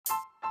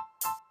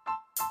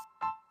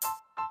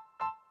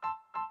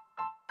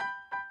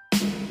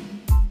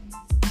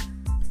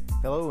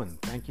Hello,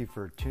 and thank you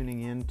for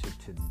tuning in to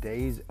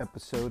today's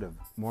episode of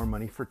More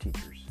Money for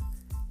Teachers.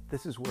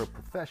 This is where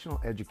professional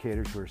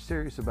educators who are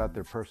serious about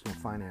their personal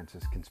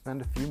finances can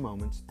spend a few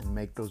moments and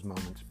make those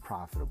moments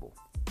profitable.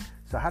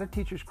 So how do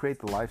teachers create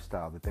the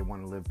lifestyle that they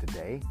want to live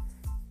today?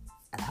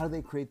 And how do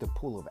they create the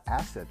pool of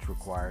assets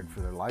required for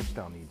their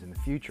lifestyle needs in the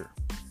future?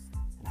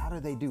 And how do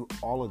they do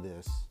all of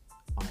this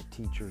on a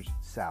teacher's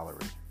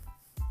salary?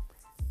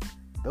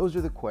 Those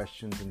are the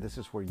questions, and this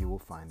is where you will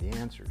find the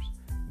answers.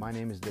 My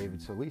name is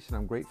David Solis, and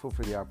I'm grateful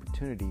for the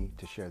opportunity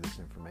to share this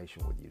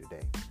information with you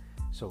today.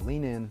 So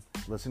lean in,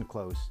 listen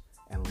close,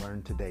 and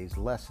learn today's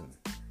lesson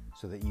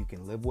so that you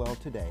can live well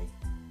today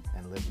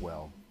and live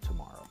well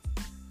tomorrow.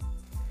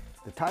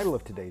 The title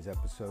of today's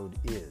episode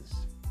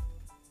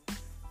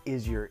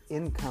is your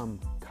income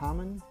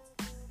common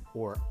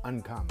or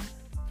uncommon?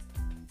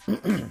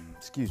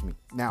 Excuse me.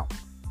 Now,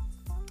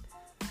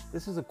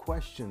 this is a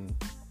question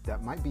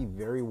that might be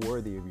very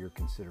worthy of your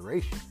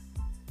consideration.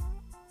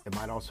 It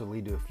might also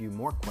lead to a few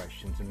more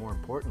questions and, more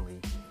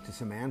importantly, to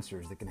some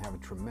answers that can have a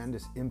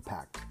tremendous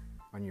impact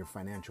on your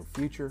financial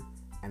future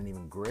and an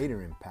even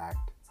greater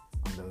impact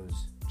on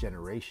those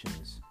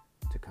generations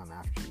to come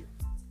after you.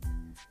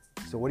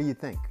 So what do you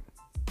think?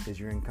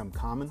 Is your income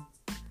common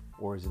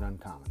or is it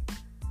uncommon?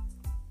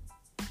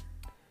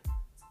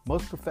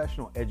 Most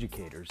professional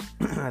educators,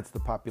 that's the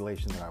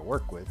population that I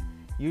work with,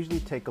 usually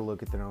take a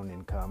look at their own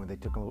income, and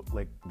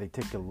they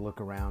take a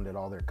look around at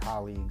all their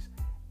colleagues,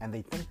 and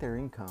they think their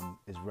income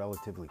is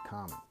relatively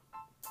common.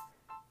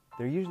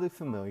 They're usually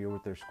familiar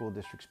with their school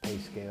district's pay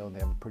scale, and they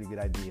have a pretty good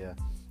idea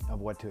of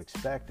what to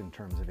expect in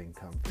terms of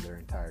income for their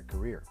entire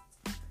career.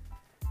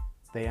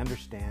 They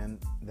understand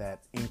that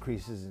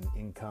increases in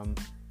income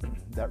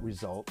that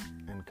result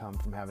and come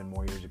from having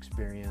more years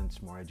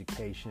experience, more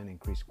education,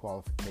 increased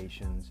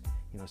qualifications.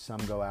 Some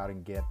go out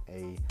and get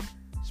a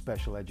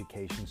special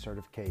education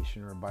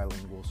certification or a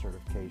bilingual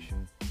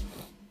certification.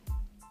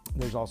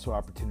 There's also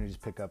opportunities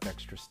to pick up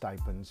extra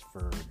stipends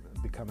for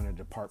becoming a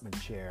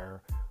department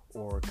chair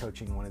or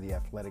coaching one of the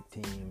athletic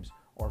teams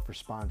or for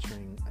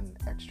sponsoring an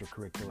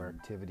extracurricular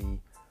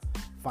activity.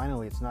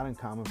 Finally, it's not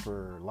uncommon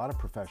for a lot of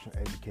professional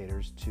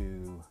educators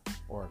to,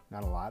 or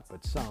not a lot,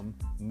 but some,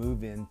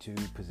 move into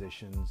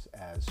positions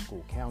as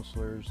school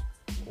counselors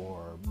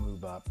or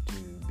move up to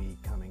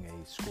becoming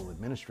a school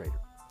administrator.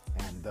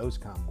 And those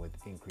come with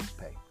increased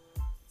pay.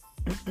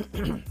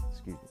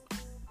 Excuse me.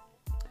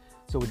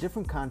 So with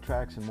different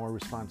contracts and more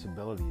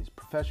responsibilities,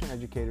 professional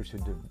educators who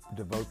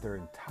devote their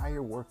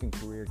entire working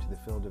career to the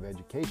field of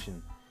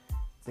education,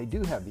 they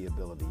do have the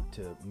ability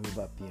to move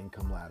up the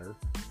income ladder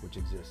which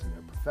exists in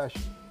their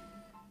profession.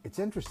 It's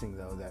interesting,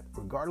 though, that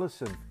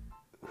regardless of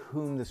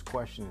whom this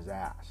question is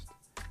asked,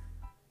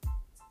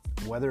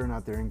 whether or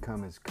not their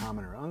income is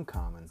common or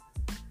uncommon,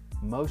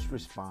 most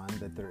respond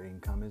that their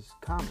income is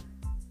common.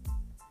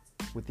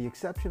 With the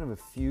exception of a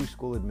few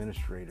school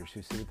administrators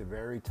who sit at the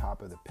very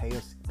top of the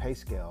pay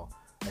scale,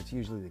 that's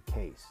usually the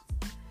case.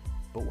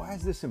 But why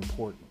is this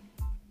important?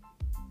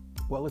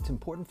 Well, it's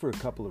important for a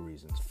couple of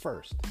reasons.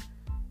 First,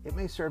 it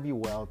may serve you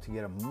well to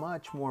get a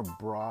much more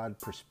broad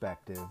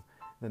perspective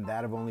than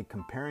that of only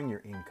comparing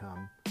your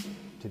income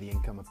to the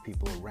income of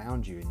people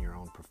around you in your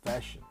own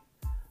profession.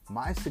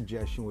 My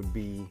suggestion would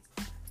be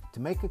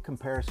to make a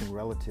comparison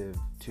relative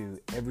to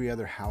every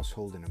other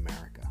household in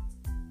America.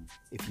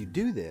 If you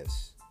do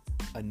this,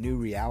 a new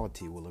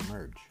reality will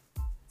emerge.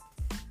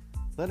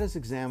 Let us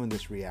examine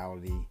this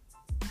reality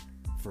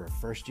for a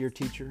first-year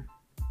teacher,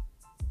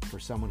 for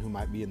someone who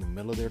might be in the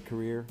middle of their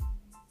career,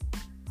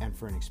 and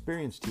for an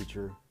experienced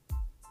teacher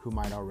who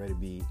might already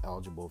be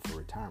eligible for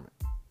retirement.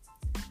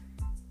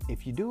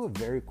 If you do a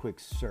very quick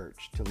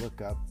search to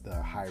look up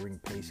the hiring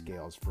pay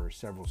scales for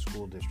several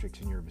school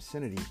districts in your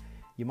vicinity,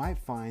 you might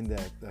find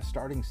that the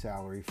starting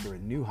salary for a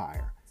new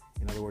hire,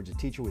 in other words, a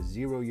teacher with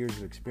 0 years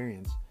of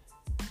experience,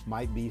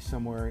 might be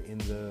somewhere in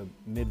the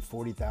mid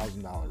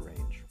 $40,000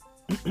 range.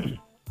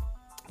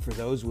 For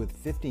those with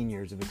 15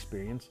 years of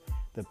experience,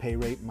 the pay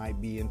rate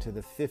might be into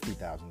the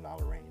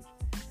 $50,000 range.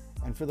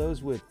 And for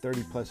those with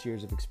 30 plus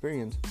years of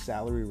experience,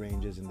 salary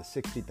ranges in the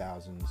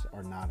 60,000s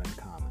are not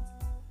uncommon.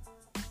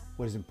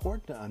 What is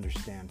important to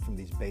understand from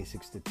these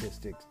basic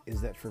statistics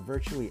is that for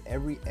virtually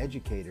every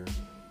educator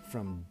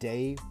from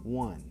day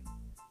one,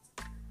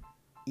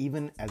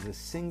 even as a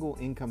single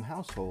income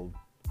household,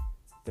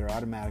 they're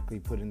automatically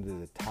put into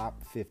the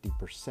top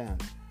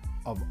 50%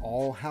 of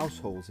all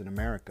households in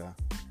America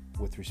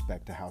with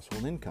respect to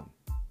household income.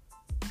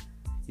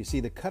 You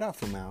see, the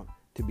cutoff amount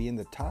to be in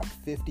the top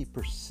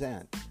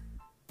 50%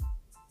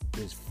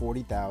 is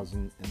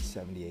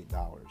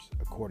 $40,078,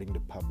 according to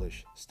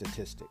published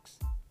statistics.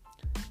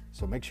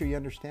 So make sure you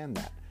understand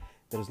that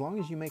as long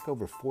as you make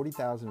over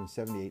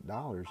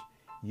 $40,078,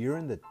 you're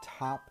in the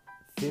top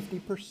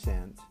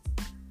 50%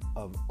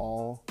 of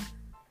all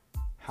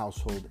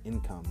household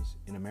incomes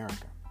in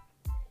America.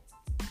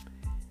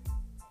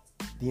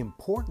 The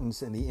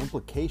importance and the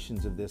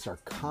implications of this are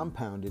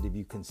compounded if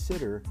you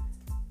consider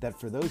that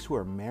for those who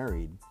are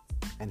married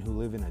and who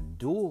live in a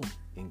dual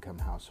income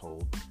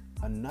household,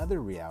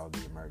 another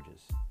reality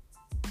emerges.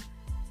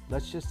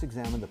 Let's just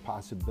examine the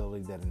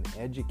possibility that an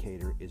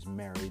educator is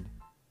married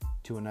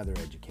to another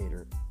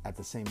educator at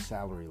the same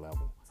salary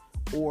level,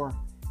 or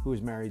who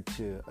is married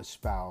to a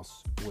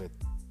spouse with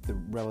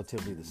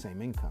relatively the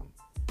same income,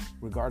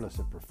 regardless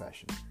of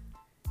profession.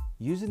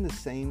 Using the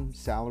same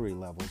salary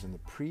levels in the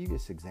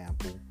previous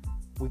example,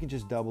 we can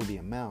just double the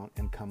amount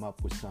and come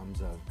up with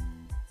sums of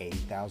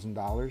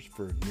 $80,000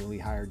 for newly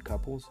hired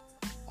couples,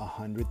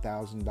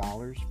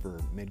 $100,000 for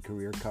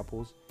mid-career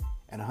couples,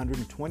 and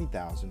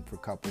 $120,000 for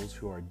couples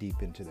who are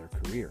deep into their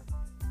career.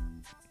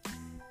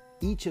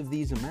 Each of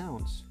these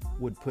amounts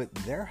would put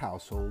their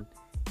household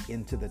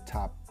into the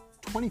top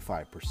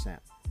 25%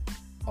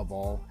 of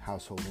all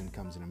household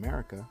incomes in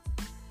America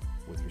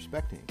with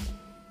respect to income.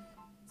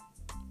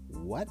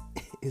 What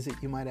is it,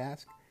 you might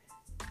ask?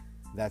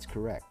 That's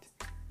correct.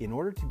 In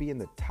order to be in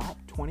the top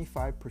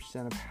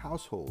 25% of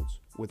households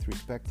with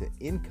respect to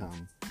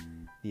income,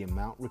 the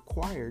amount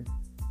required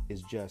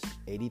is just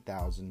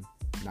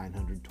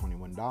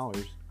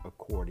 $80,921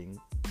 according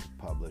to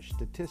published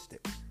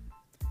statistics.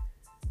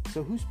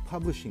 So who's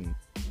publishing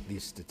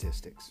these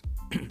statistics?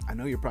 I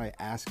know you're probably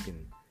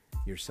asking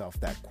yourself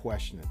that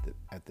question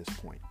at this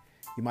point.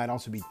 You might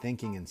also be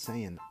thinking and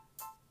saying,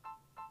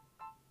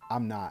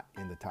 I'm not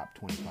in the top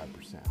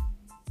 25%.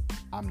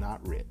 I'm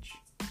not rich.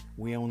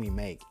 We only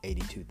make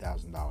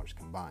 $82,000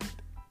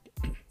 combined.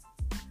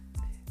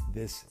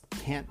 This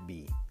can't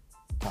be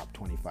top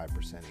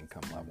 25%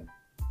 income level.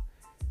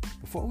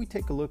 Before we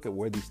take a look at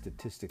where these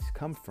statistics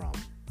come from,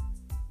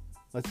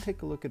 let's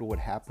take a look at what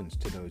happens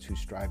to those who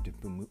strive to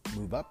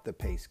move up the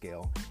pay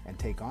scale and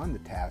take on the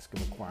task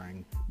of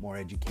acquiring more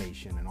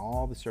education and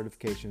all the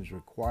certifications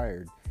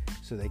required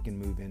so they can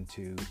move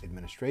into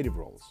administrative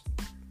roles.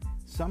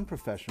 Some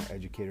professional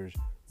educators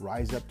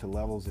rise up to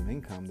levels of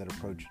income that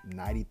approach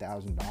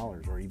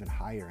 $90,000 or even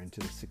higher into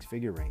the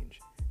six-figure range.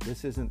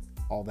 This isn't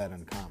all that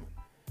uncommon.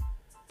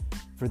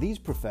 For these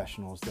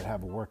professionals that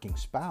have a working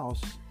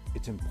spouse,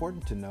 it's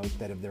important to note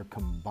that if their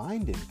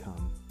combined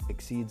income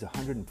exceeds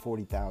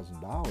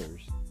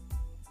 $140,000,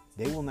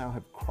 they will now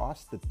have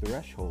crossed the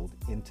threshold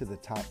into the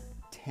top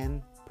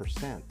 10%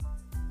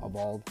 of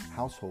all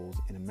households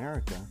in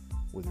America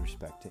with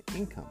respect to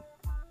income.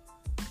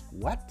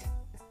 What?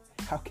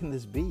 How can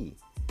this be?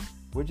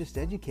 We're just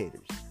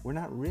educators. We're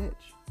not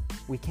rich.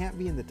 We can't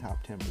be in the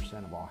top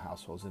 10% of all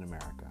households in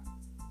America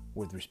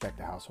with respect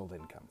to household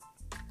income.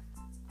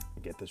 I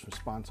get this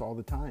response all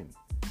the time.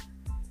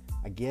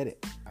 I get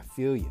it. I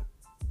feel you.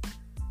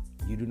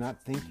 You do not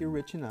think you're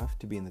rich enough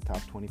to be in the top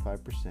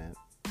 25%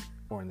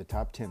 or in the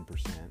top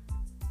 10%,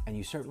 and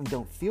you certainly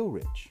don't feel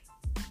rich.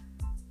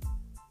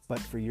 But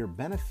for your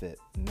benefit,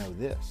 know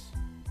this.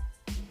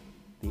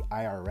 The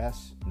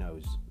IRS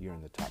knows you're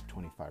in the top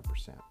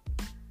 25%,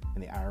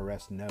 and the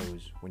IRS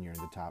knows when you're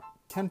in the top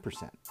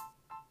 10%.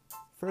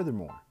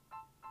 Furthermore,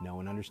 know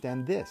and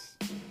understand this.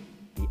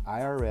 The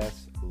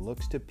IRS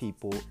looks to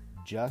people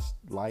just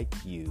like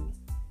you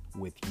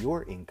with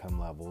your income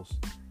levels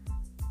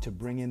to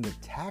bring in the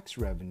tax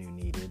revenue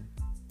needed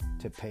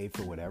to pay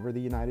for whatever the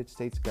United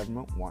States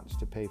government wants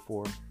to pay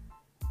for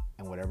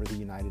and whatever the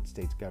United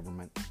States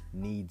government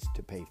needs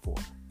to pay for.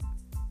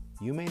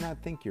 You may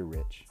not think you're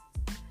rich,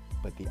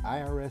 but the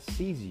IRS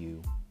sees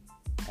you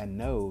and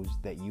knows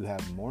that you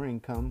have more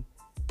income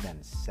than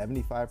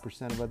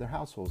 75% of other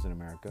households in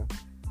America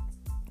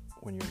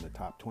when you're in the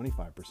top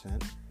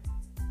 25%,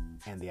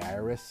 and the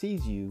IRS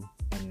sees you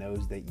and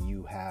knows that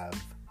you have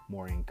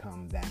more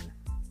income than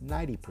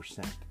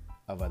 90%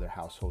 of other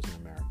households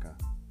in America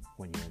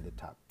when you're in the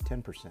top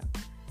 10%.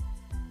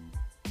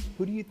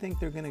 Who do you think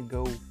they're going to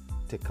go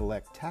to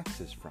collect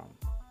taxes from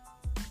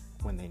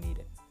when they need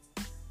it?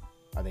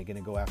 Are they going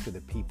to go after the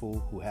people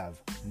who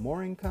have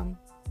more income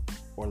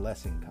or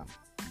less income?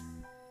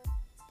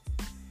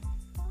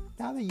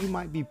 Now that you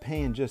might be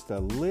paying just a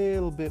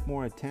little bit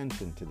more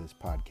attention to this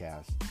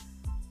podcast,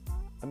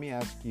 let me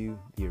ask you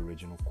the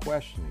original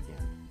question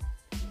again.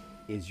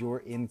 Is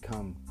your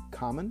income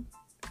common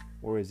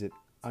or is it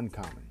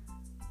uncommon?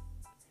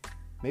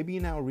 Maybe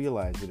you now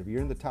realize that if you're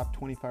in the top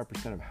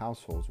 25% of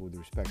households with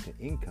respect to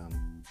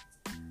income,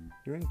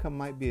 your income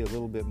might be a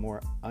little bit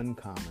more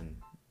uncommon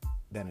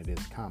than it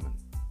is common.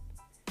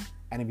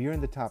 And if you're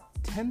in the top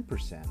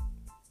 10%,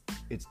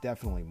 it's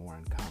definitely more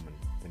uncommon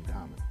than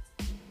common.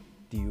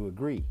 Do you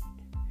agree?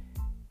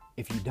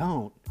 If you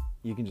don't,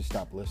 you can just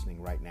stop listening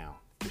right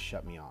now. Just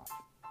shut me off.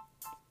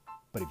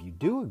 But if you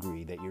do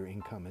agree that your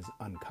income is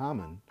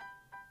uncommon,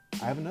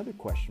 I have another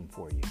question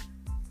for you.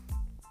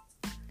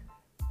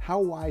 How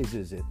wise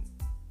is it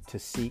to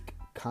seek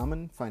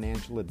common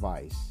financial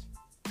advice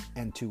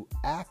and to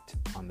act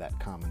on that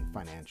common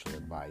financial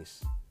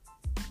advice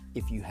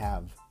if you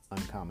have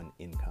uncommon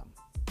income?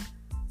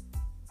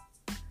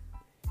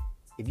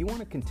 If you want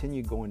to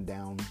continue going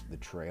down the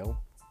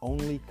trail,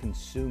 only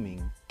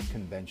consuming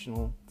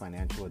conventional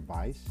financial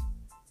advice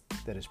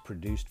that is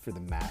produced for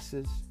the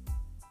masses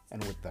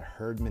and with the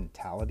herd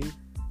mentality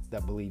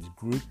that believes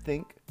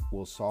groupthink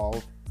will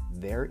solve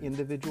their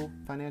individual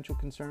financial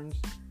concerns,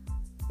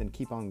 then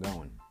keep on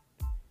going.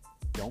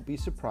 Don't be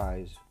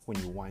surprised when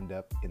you wind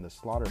up in the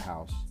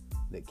slaughterhouse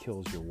that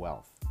kills your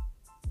wealth.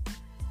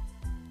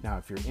 Now,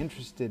 if you're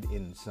interested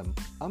in some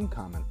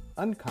uncommon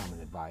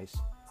advice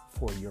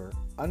for your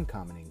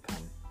uncommon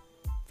income,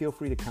 feel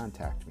free to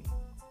contact me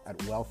at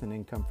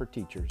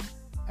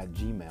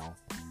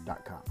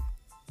wealthandincomeforteachers@gmail.com.